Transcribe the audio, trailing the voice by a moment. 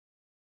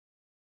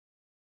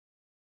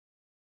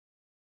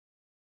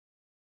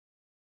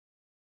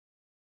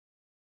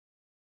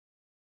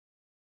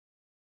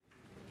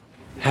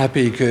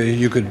Happy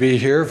you could be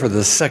here for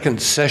the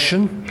second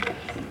session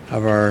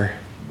of our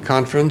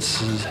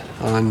conference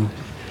on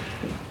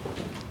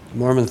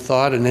Mormon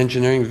thought and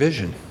engineering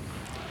vision.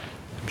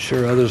 I'm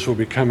sure others will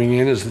be coming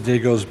in as the day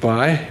goes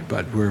by,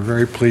 but we're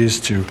very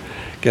pleased to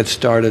get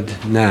started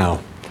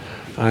now.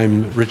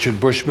 I'm Richard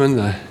Bushman,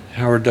 the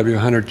Howard W.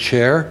 Hunter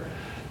Chair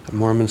of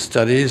Mormon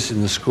Studies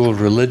in the School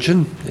of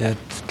Religion at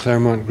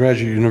Claremont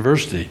Graduate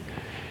University,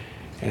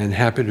 and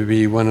happy to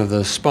be one of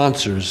the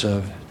sponsors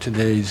of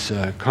today's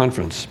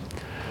conference.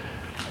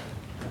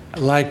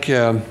 Like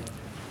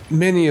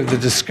many of the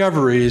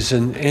discoveries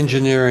in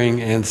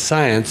engineering and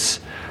science,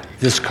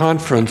 this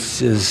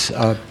conference is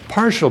a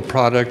partial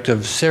product of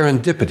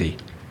serendipity.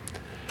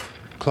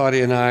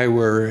 Claudia and I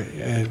were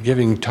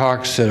giving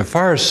talks at a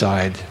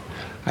fireside,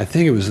 I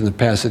think it was in the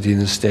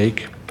Pasadena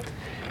Stake,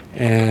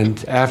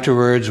 and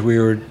afterwards we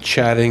were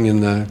chatting in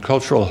the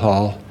cultural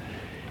hall,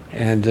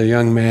 and a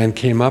young man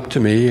came up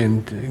to me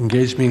and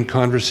engaged me in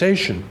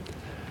conversation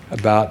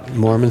about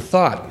Mormon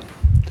thought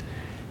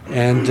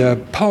and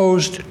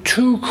posed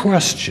two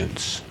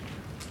questions.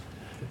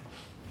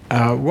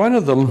 One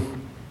of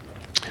them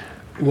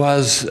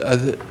was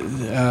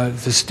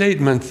the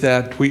statement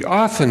that we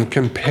often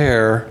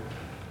compare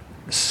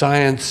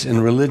science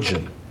and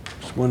religion.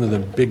 It's one of the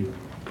big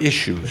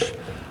issues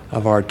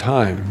of our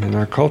time in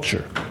our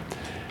culture.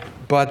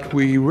 But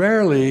we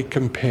rarely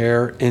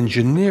compare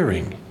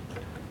engineering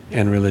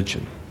and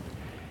religion.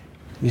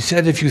 He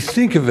said, if you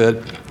think of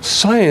it,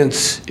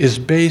 science is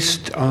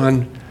based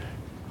on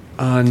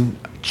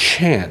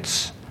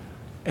chance.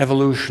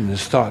 Evolution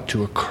is thought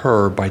to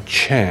occur by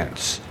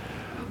chance.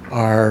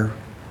 The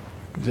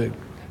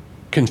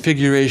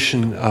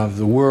configuration of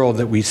the world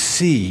that we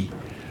see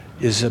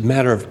is a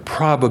matter of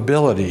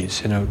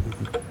probabilities in a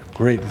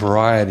great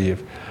variety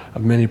of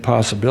many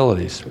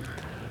possibilities.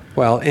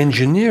 While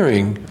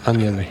engineering, on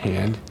the other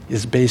hand,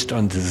 is based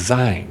on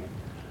design.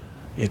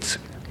 It's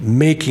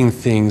making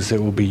things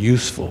that will be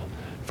useful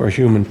for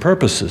human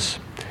purposes.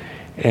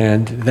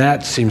 And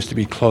that seems to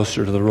be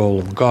closer to the role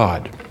of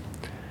God.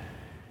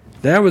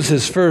 That was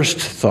his first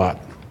thought.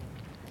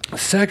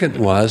 Second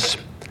was,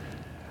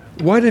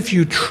 what if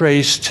you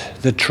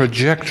traced the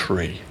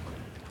trajectory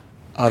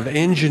of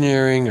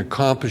engineering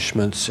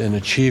accomplishments and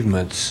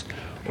achievements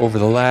over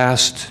the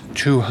last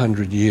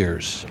 200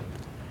 years?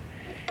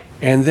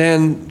 And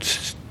then,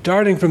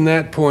 starting from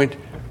that point,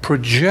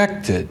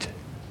 projected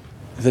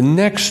the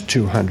next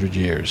 200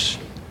 years.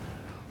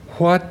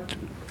 What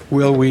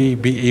will we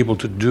be able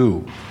to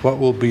do? What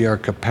will be our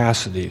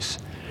capacities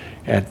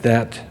at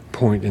that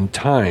point in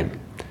time?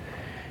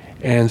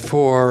 And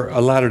for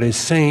a Latter-day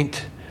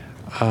Saint,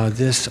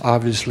 this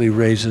obviously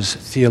raises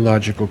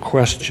theological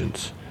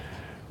questions.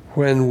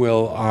 When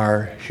will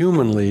our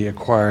humanly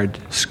acquired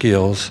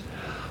skills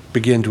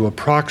begin to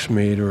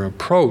approximate or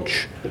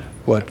approach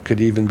what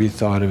could even be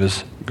thought of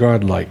as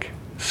godlike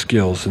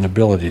skills and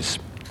abilities?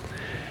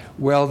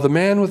 Well, the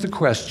man with the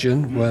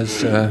question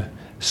was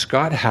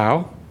Scott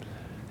Howe,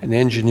 an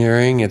engineer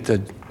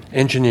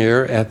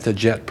at the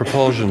Jet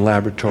Propulsion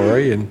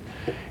Laboratory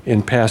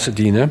in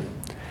Pasadena.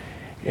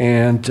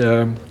 And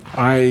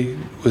I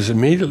was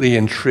immediately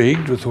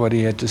intrigued with what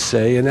he had to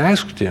say and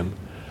asked him,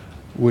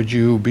 would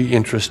you be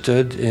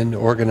interested in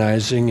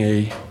organizing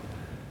a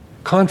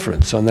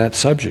conference on that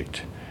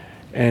subject?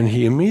 And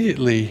he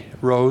immediately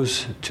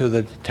rose to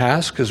the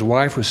task. His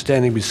wife was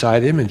standing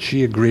beside him, and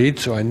she agreed,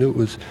 so I knew it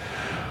was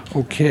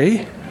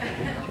okay.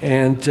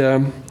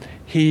 And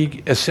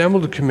he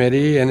assembled a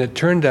committee, and it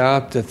turned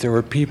out that there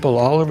were people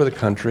all over the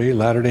country,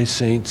 Latter-day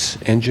Saints,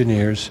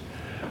 engineers,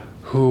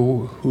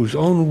 whose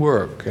own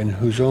work and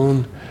whose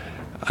own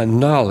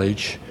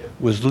knowledge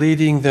was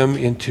leading them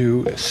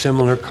into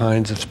similar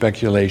kinds of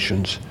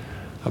speculations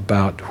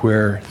about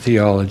where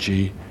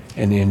theology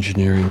and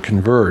engineering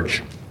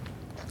converge.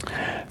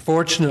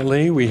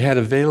 Fortunately, we had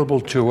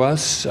available to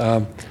us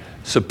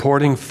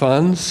supporting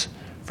funds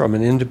from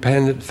an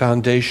independent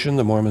foundation,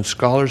 the Mormon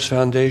Scholars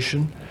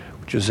Foundation,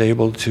 which was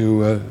able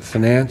to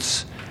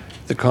finance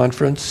the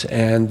conference,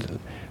 and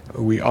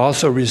we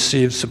also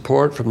received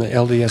support from the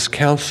LDS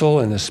Council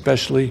and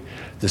especially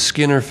the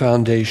Skinner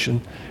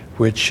Foundation,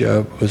 which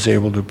was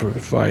able to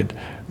provide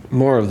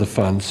more of the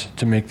funds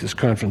to make this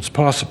conference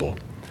possible.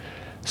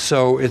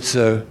 So it's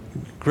a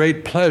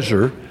great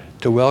pleasure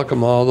to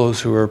welcome all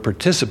those who are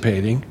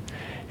participating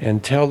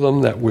and tell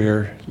them that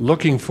we're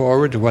looking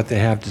forward to what they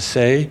have to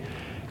say,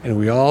 and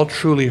we all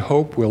truly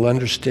hope we'll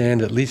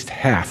understand at least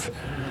half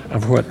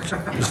of what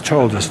was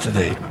told us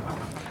today.